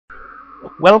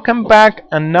Welcome back,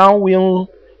 and now we'll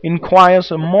inquire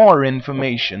some more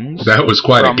information. That was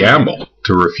quite a gamble,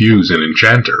 to refuse an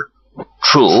enchanter.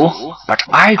 True, but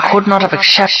I could not have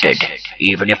accepted,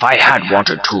 even if I had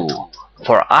wanted to.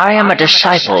 For I am a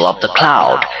disciple of the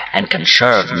cloud, and can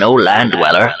serve no land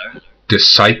dweller.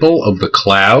 Disciple of the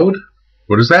cloud?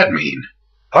 What does that mean?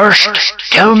 First,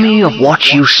 tell me of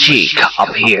what you seek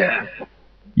up here.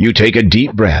 You take a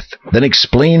deep breath, then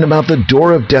explain about the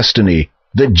Door of Destiny,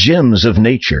 the gems of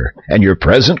nature, and your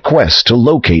present quest to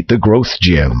locate the growth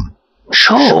gem.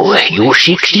 So, you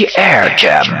seek the air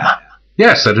gem?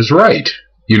 Yes, that is right.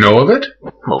 You know of it?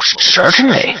 Most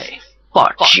certainly.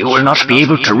 But you will not be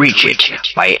able to reach it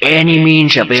by any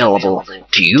means available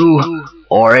to you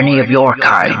or any of your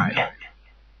kind.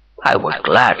 I would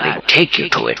gladly take you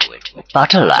to it,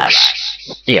 but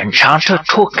alas, the enchanter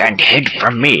took and hid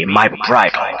from me my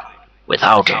bridle.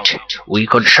 Without it, we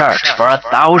could search for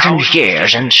 1,000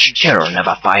 years and still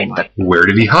never find the... Where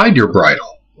did he hide your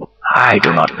bridle? I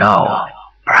do not know.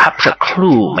 Perhaps a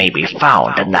clue may be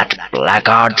found in that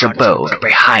blackguard's abode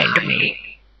behind me.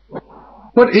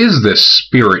 What is this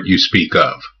spirit you speak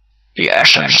of? The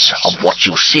essence of what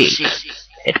you seek.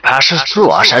 It passes through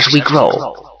us as we grow,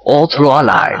 all through our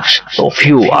lives, though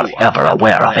few are ever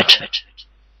aware of it.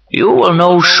 You will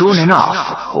know soon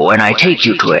enough when I take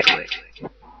you to it.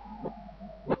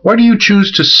 Why do you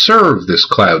choose to serve this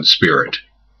cloud spirit?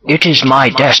 It is my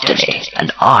destiny,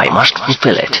 and I must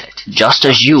fulfill it, just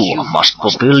as you must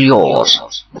fulfill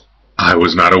yours. I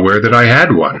was not aware that I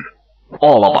had one.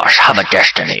 All of us have a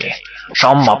destiny.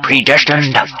 Some are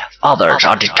predestined, others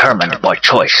are determined by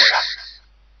choice.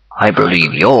 I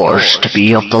believe yours to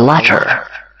be of the latter.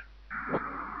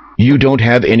 You don't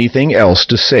have anything else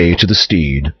to say to the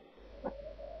steed.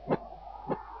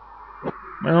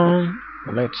 Well,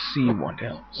 let's see what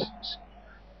else.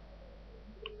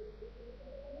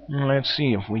 Let's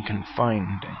see if we can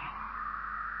find it.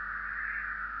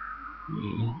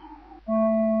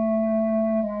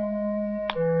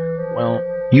 Well,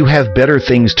 You have better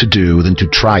things to do than to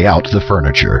try out the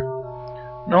furniture.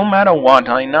 no matter what,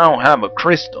 I now have a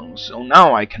crystal, so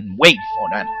now I can wait for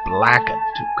that blackguard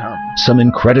to come. Some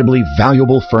incredibly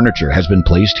valuable furniture has been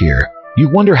placed here. You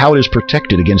wonder how it is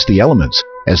protected against the elements,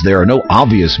 as there are no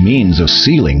obvious means of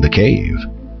sealing the cave.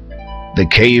 The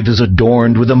cave is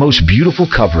adorned with the most beautiful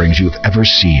coverings you've ever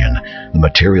seen. The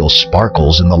material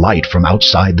sparkles in the light from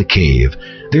outside the cave.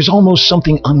 There's almost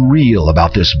something unreal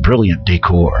about this brilliant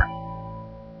decor.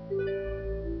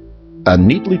 A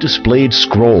neatly displayed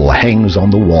scroll hangs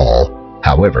on the wall.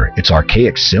 However, its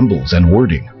archaic symbols and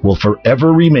wording will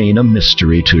forever remain a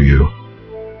mystery to you.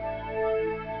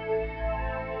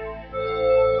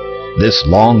 This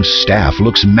long staff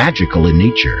looks magical in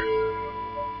nature.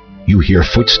 You hear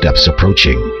footsteps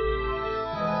approaching.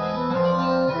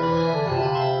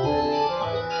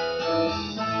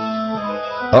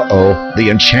 Uh-oh, the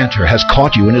enchanter has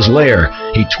caught you in his lair.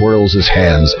 He twirls his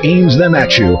hands, aims them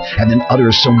at you, and then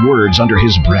utters some words under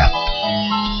his breath.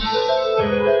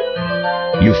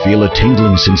 You feel a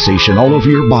tingling sensation all over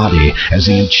your body as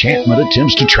the enchantment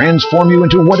attempts to transform you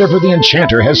into whatever the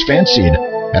enchanter has fancied.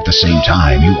 At the same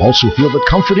time, you also feel the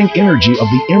comforting energy of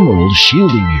the emerald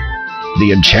shielding you.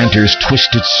 The enchanter's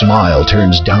twisted smile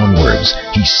turns downwards.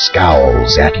 He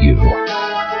scowls at you.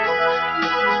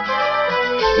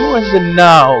 Who is it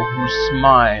now who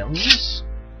smiles?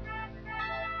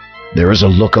 There is a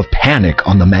look of panic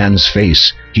on the man's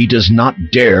face. He does not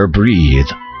dare breathe.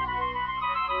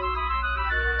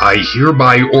 I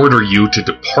hereby order you to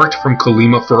depart from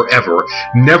Kalima forever,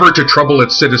 never to trouble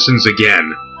its citizens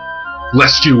again,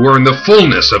 lest you earn the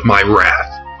fullness of my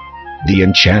wrath. The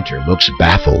enchanter looks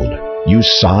baffled. You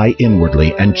sigh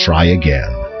inwardly and try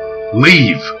again.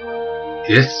 Leave.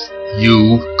 If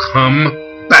you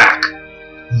come back,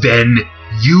 then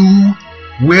you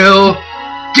will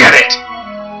get it.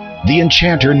 The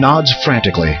enchanter nods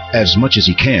frantically, as much as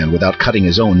he can without cutting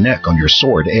his own neck on your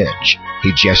sword edge.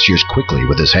 He gestures quickly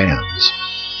with his hands.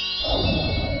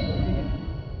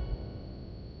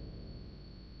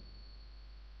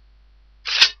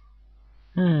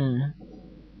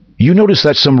 You notice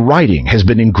that some writing has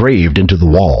been engraved into the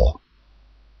wall.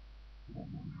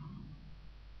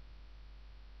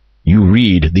 You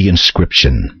read the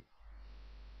inscription.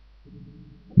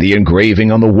 The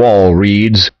engraving on the wall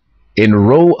reads, "In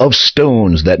row of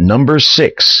stones that number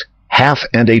 6, half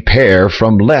and a pair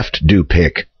from left do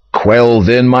pick. Quell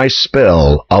then my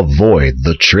spell, avoid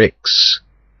the tricks."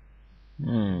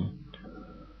 Not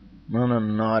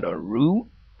a root.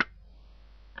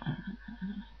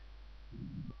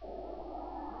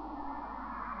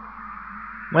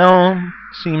 Well,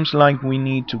 seems like we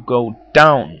need to go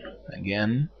down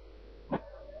again.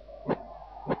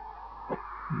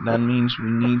 That means we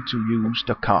need to use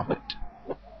the carpet.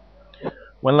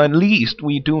 Well, at least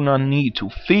we do not need to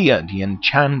fear the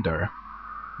enchanter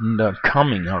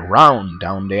coming around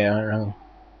down there all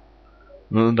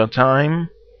the time.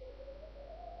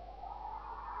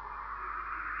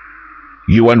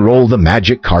 You unroll the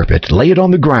magic carpet, lay it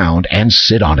on the ground, and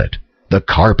sit on it. The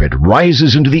carpet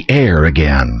rises into the air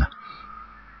again.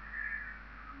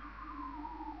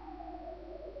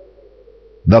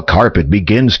 The carpet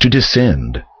begins to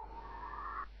descend.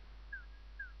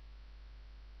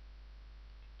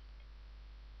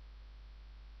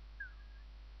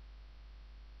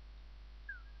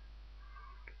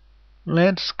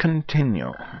 Let's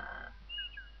continue.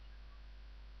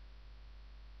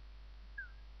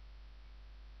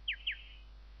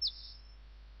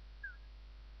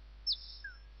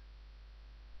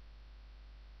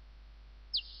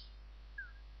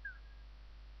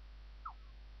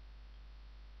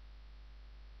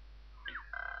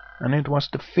 And it was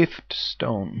the 5th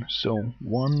stone, so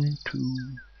 1, 2,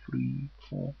 3,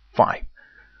 4, 5.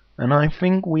 And I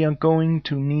think we are going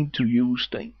to need to use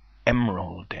the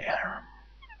emerald there.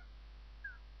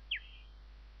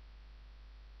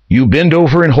 You bend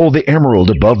over and hold the emerald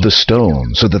above the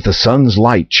stone so that the sun's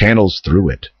light channels through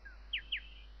it.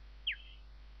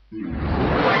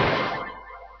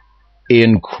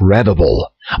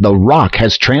 Incredible! The rock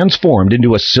has transformed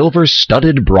into a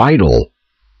silver-studded bridle.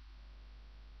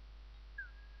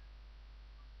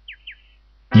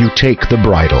 You take the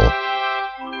bridle.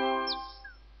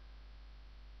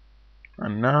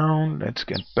 And now let's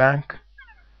get back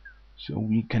so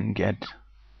we can get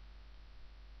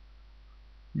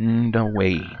the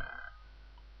way.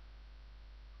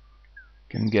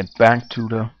 Can get back to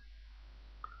the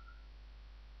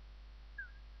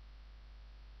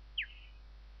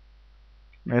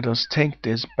let us take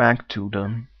this back to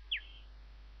the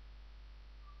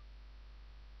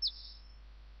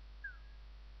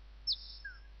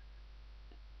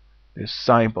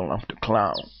disciple of the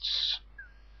clouds.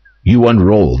 You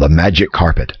unroll the magic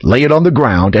carpet, lay it on the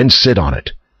ground, and sit on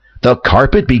it. The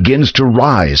carpet begins to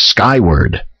rise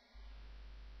skyward.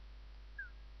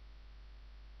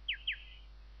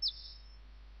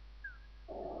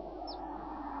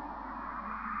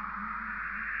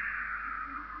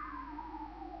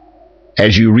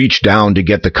 As you reach down to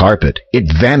get the carpet,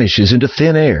 it vanishes into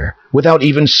thin air without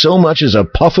even so much as a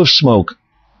puff of smoke.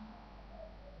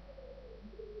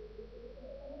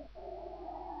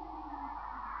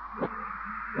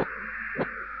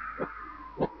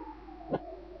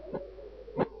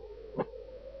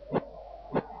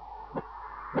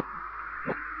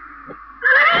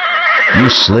 You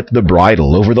slip the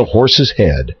bridle over the horse's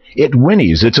head. It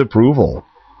whinnies its approval.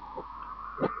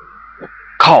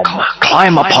 Come,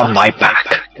 climb upon my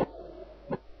back.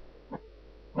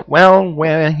 Well,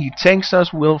 where he takes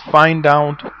us we'll find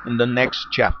out in the next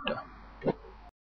chapter.